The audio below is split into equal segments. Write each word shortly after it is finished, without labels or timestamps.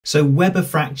So Weber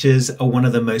fractures are one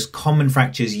of the most common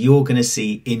fractures you're going to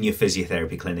see in your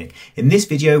physiotherapy clinic. In this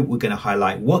video, we're going to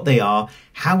highlight what they are,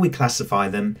 how we classify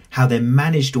them, how they're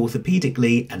managed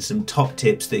orthopedically, and some top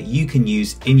tips that you can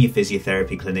use in your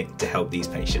physiotherapy clinic to help these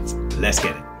patients. Let's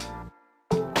get it.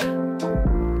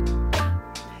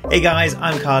 Hey guys,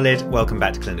 I'm Khalid. Welcome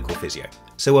back to Clinical Physio.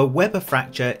 So a Weber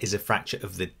fracture is a fracture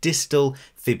of the distal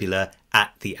fibula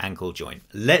at the ankle joint.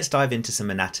 Let's dive into some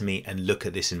anatomy and look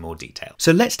at this in more detail.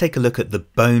 So let's take a look at the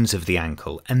bones of the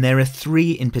ankle, and there are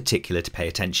three in particular to pay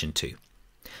attention to.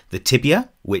 The tibia,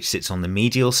 which sits on the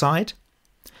medial side,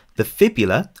 the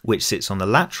fibula, which sits on the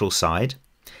lateral side,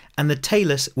 and the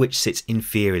talus, which sits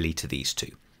inferiorly to these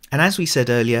two. And as we said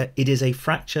earlier, it is a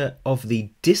fracture of the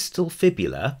distal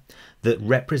fibula that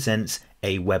represents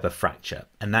a Weber fracture,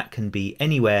 and that can be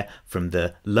anywhere from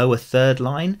the lower third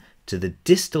line to the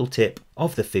distal tip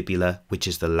of the fibula, which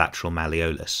is the lateral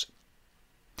malleolus.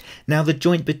 Now the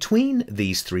joint between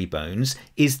these three bones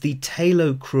is the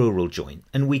talocrural joint,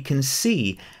 and we can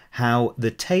see how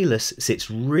the talus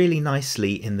sits really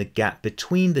nicely in the gap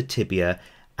between the tibia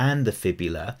and the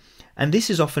fibula, and this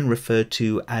is often referred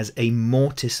to as a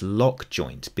mortise lock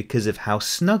joint because of how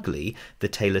snugly the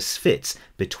talus fits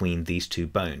between these two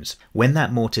bones. When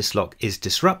that mortise lock is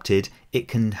disrupted, it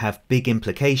can have big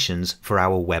implications for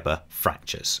our Weber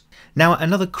fractures. Now,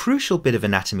 another crucial bit of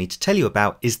anatomy to tell you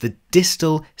about is the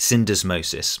distal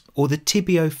syndesmosis, or the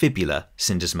tibiofibular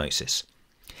syndesmosis.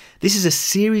 This is a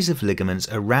series of ligaments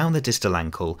around the distal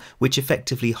ankle which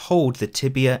effectively hold the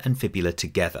tibia and fibula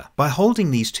together. By holding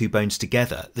these two bones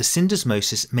together, the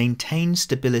syndesmosis maintains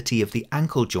stability of the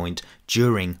ankle joint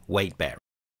during weight bearing.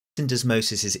 If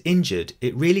syndesmosis is injured,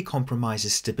 it really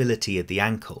compromises stability at the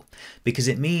ankle because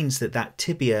it means that that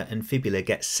tibia and fibula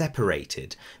get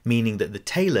separated, meaning that the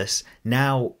talus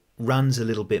now runs a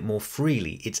little bit more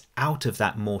freely. It's out of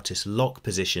that mortise lock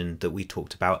position that we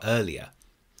talked about earlier.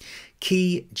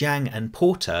 Jiang and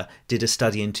Porter did a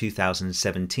study in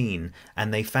 2017,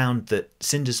 and they found that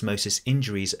syndesmosis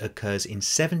injuries occurs in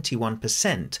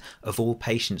 71% of all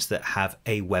patients that have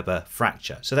a Weber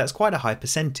fracture. So that's quite a high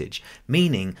percentage,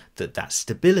 meaning that that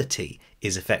stability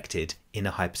is affected in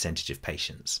a high percentage of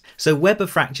patients. So Weber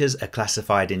fractures are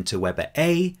classified into Weber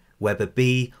A, Weber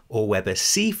B, or Weber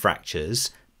C fractures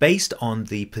based on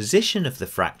the position of the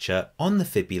fracture on the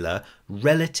fibula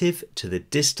relative to the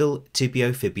distal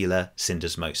tibiofibular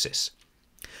syndesmosis.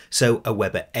 So a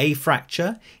Weber A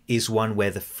fracture is one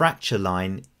where the fracture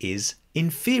line is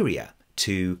inferior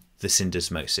to the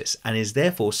syndesmosis and is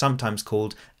therefore sometimes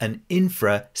called an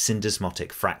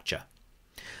infrasyndesmotic fracture.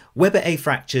 Weber A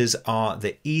fractures are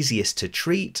the easiest to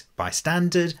treat by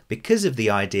standard because of the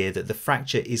idea that the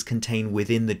fracture is contained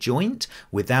within the joint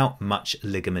without much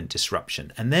ligament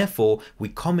disruption, and therefore we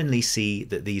commonly see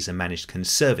that these are managed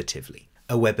conservatively.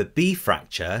 A Weber B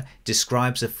fracture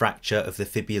describes a fracture of the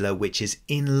fibula which is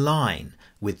in line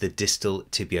with the distal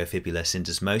tibiofibular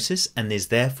syndesmosis and is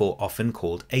therefore often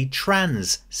called a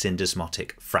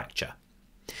transsyndesmotic fracture.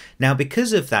 Now,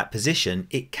 because of that position,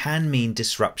 it can mean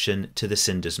disruption to the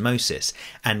syndesmosis,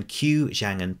 and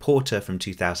Jiang and Porter from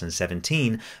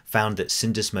 2017 found that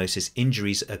syndesmosis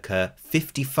injuries occur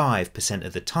 55%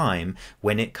 of the time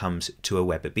when it comes to a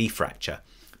Weber B fracture.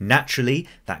 Naturally,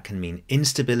 that can mean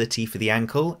instability for the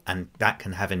ankle, and that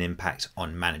can have an impact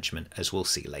on management, as we'll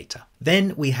see later.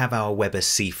 Then we have our Weber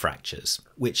C fractures,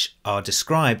 which are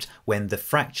described when the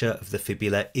fracture of the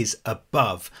fibula is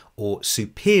above or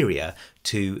superior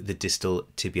to the distal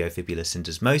tibiofibular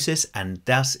syndesmosis, and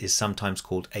thus is sometimes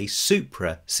called a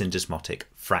suprasyndesmotic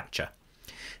fracture.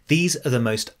 These are the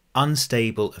most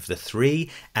unstable of the three,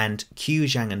 and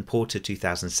Jiang and Porter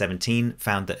 2017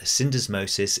 found that a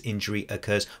syndesmosis injury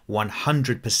occurs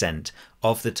 100%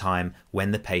 of the time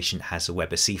when the patient has a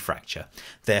Weber C fracture.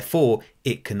 Therefore,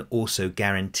 it can also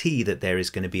guarantee that there is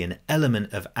going to be an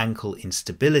element of ankle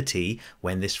instability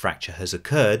when this fracture has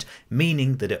occurred,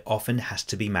 meaning that it often has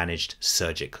to be managed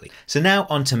surgically. So now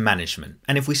on to management.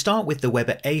 And if we start with the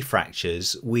Weber A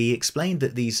fractures, we explained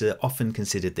that these are often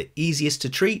considered the easiest to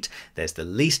treat. There's the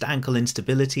least ankle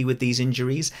instability with these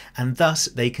injuries, and thus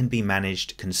they can be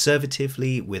managed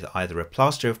conservatively with either a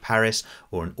plaster of Paris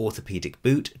or an orthopedic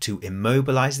boot to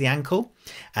immobilize the ankle,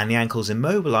 and the ankle's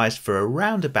immobilized for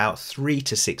around about 3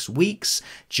 to 6 weeks.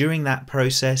 During that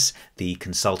process, the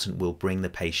consultant will bring the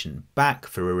patient back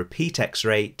for a repeat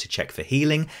x-ray to check for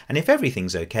healing, and if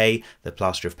everything's okay, the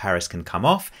plaster of Paris can come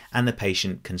off and the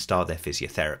patient can start their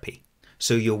physiotherapy.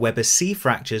 So your Weber C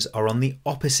fractures are on the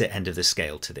opposite end of the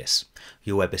scale to this.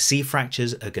 Your Weber C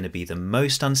fractures are going to be the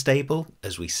most unstable.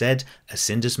 As we said, a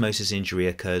syndesmosis injury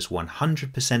occurs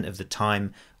 100% of the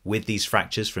time with these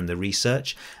fractures from the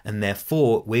research, and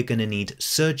therefore we're going to need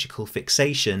surgical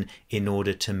fixation in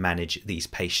order to manage these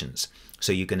patients.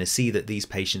 So you're going to see that these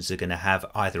patients are going to have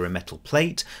either a metal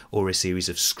plate or a series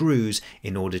of screws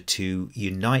in order to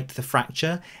unite the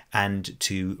fracture and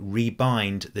to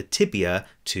rebind the tibia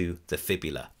to the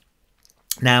fibula.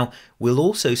 Now, we'll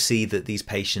also see that these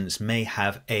patients may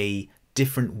have a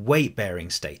different weight bearing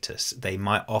status. They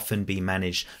might often be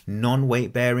managed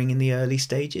non-weight bearing in the early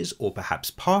stages, or perhaps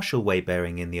partial weight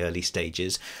bearing in the early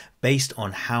stages, based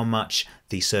on how much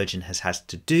the surgeon has had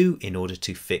to do in order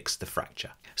to fix the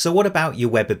fracture. So what about your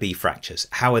Weber B fractures?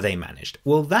 How are they managed?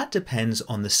 Well, that depends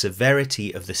on the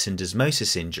severity of the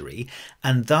syndesmosis injury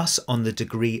and thus on the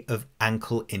degree of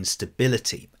ankle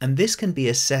instability. And this can be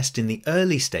assessed in the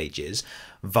early stages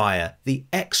via the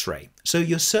X-ray. So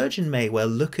your surgeon may well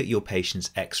look at your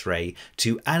patient's X-ray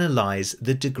to analyze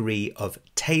the degree of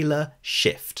talar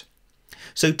shift.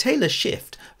 So talar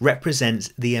shift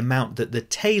represents the amount that the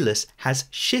talus has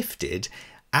shifted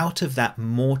out of that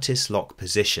mortise lock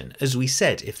position. As we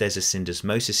said, if there's a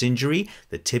syndesmosis injury,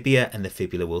 the tibia and the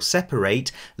fibula will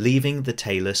separate, leaving the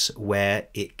talus where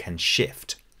it can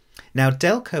shift. Now,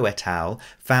 Delco et al.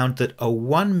 Found that a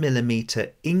 1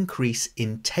 millimeter increase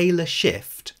in talar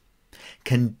shift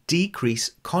can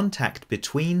decrease contact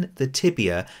between the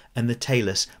tibia and the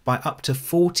talus by up to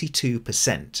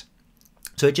 42%.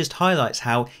 So it just highlights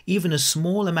how even a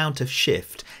small amount of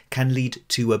shift can lead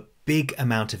to a big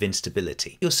amount of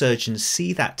instability. Your surgeons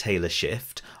see that talar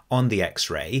shift on the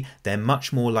X-ray, they're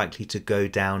much more likely to go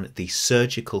down the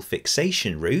surgical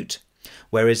fixation route,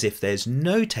 whereas if there's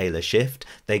no talar shift,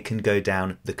 they can go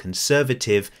down the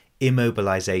conservative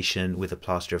immobilization with a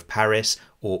plaster of Paris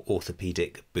or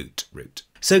orthopedic boot route.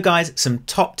 So guys, some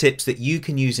top tips that you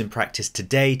can use in practice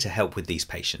today to help with these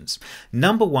patients.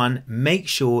 Number one, make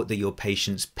sure that your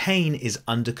patient's pain is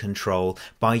under control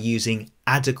by using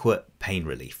adequate pain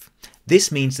relief.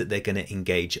 This means that they're going to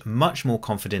engage much more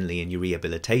confidently in your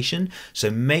rehabilitation,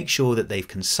 so make sure that they've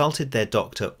consulted their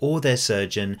doctor or their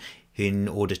surgeon in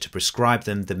order to prescribe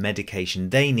them the medication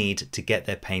they need to get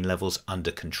their pain levels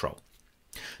under control.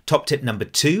 Top tip number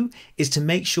two is to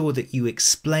make sure that you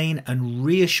explain and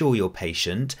reassure your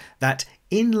patient that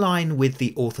in line with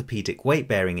the orthopedic weight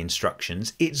bearing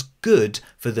instructions, it's good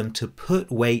for them to put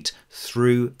weight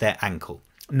through their ankle.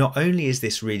 Not only is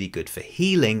this really good for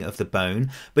healing of the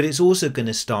bone, but it's also going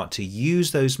to start to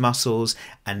use those muscles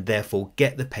and therefore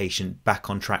get the patient back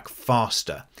on track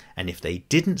faster. And if they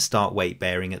didn't start weight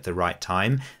bearing at the right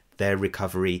time, their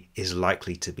recovery is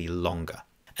likely to be longer.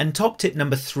 And top tip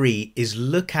number three is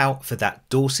look out for that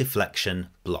dorsiflexion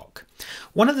block.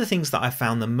 One of the things that I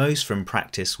found the most from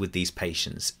practice with these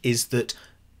patients is that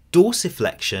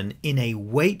dorsiflexion in a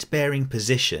weight-bearing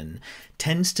position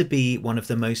tends to be one of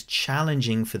the most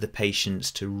challenging for the patients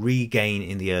to regain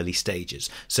in the early stages.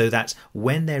 So that's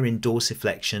when they're in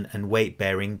dorsiflexion and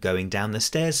weight-bearing going down the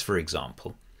stairs, for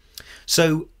example.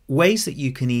 So ways that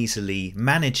you can easily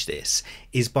manage this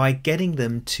is by getting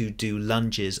them to do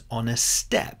lunges on a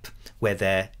step, where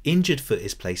their injured foot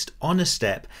is placed on a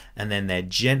step and then they're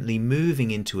gently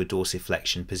moving into a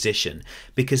dorsiflexion position,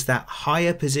 because that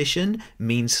higher position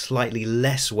means slightly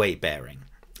less weight bearing.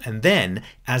 And then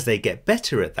as they get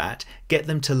better at that, get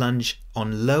them to lunge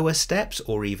on lower steps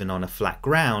or even on a flat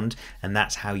ground, and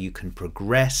that's how you can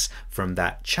progress from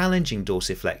that challenging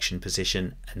dorsiflexion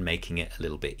position and making it a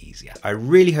little bit easier. I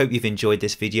really hope you've enjoyed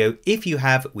this video. If you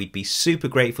have, we'd be super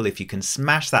grateful if you can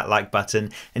smash that like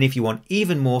button, and if you want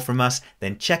even more from us,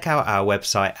 then check out our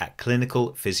website at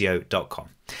clinicalphysio.com.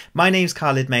 My name's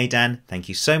Khalid Maidan. Thank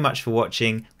you so much for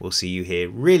watching. We'll see you here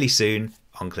really soon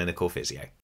on Clinical Physio.